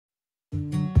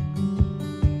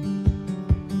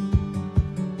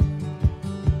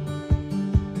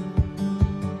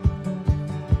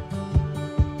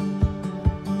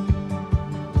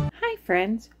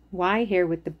friends, Y here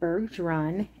with the Burgs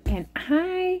Run, and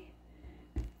I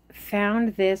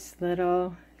found this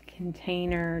little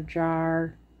container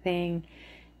jar thing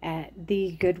at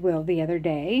the Goodwill the other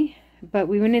day, but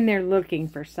we went in there looking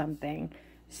for something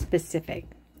specific.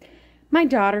 My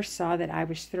daughter saw that I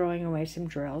was throwing away some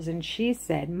drills, and she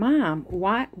said, "Mom,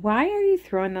 why are you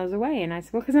throwing those away?" And I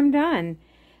said, "Well, because I'm done."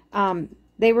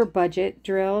 They were budget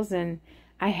drills, and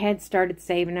I had started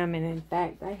saving them, and in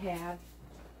fact, I have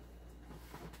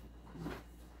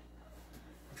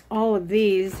all of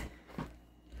these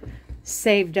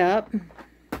saved up.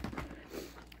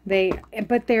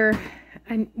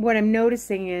 What I'm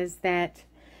noticing is that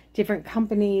different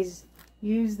companies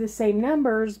use the same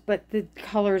numbers, but the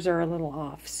colors are a little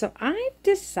off. So I've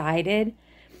decided,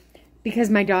 because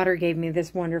my daughter gave me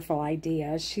this wonderful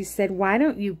idea, she said, "Why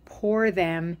don't you pour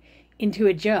them into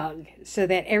a jug so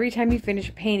that every time you finish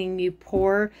a painting, you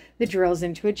pour the drills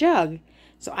into a jug?"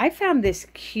 So I found this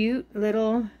cute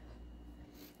little,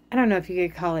 I don't know if you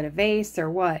could call it a vase or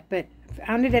what, but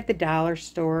found it at the dollar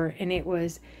store, and it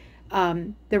was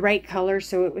the right color,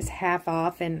 so it was half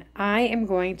off. And I am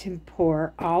going to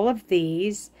pour all of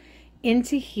these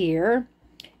into here,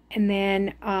 and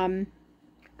then I'm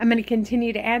going to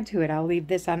continue to add to it. I'll leave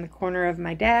this on the corner of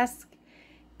my desk,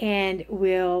 and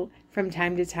we'll from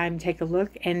time to time take a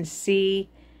look and see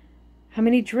how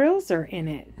many drills are in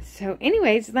it. So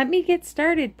anyways, let me get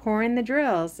started pouring the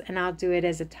drills, and I'll do it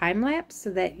as a time lapse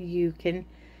so that you can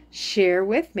share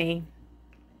with me.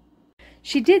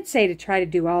 She did say to try to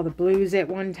do all the blues at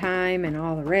one time and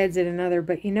all the reds at another,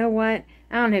 but you know what?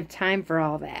 I don't have time for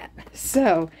all that.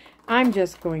 So I'm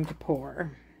just going to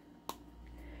pour.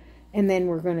 And then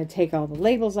we're going to take all the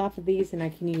labels off of these, and I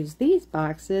can use these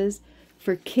boxes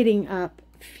for kitting up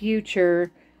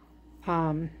future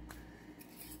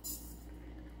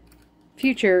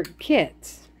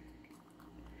kits.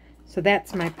 So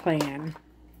that's my plan.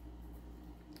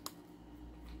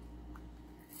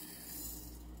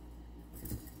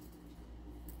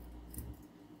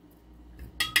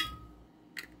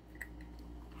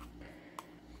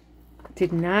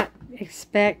 Did not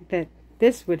expect that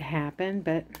this would happen,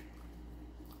 but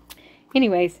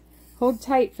anyways, hold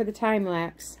tight for the time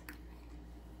lapse.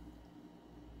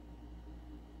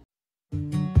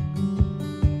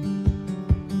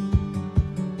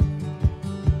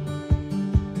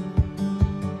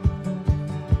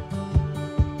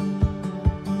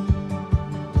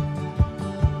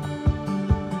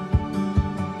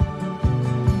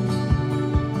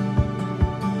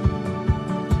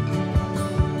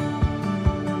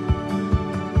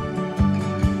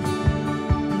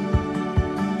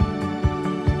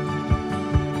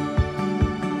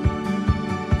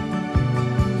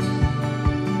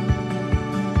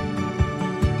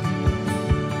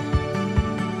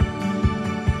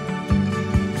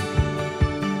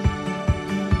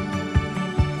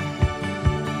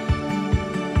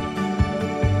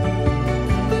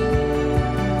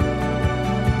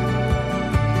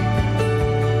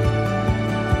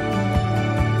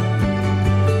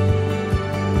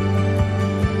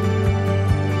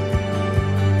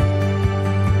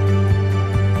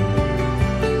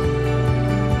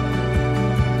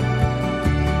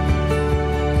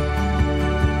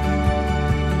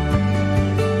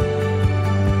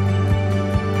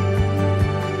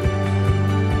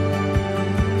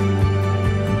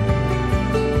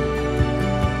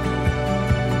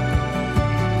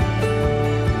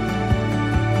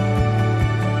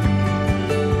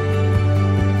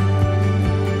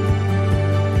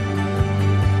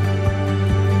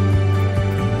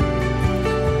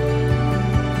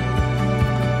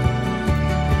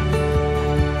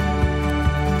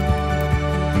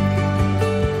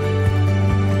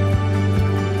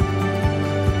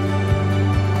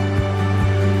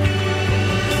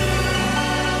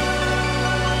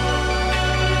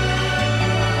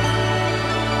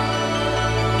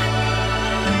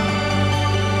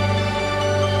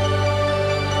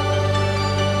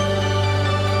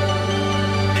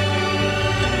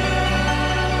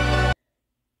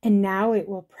 And now it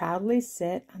will proudly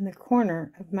sit on the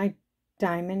corner of my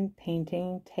diamond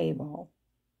painting table.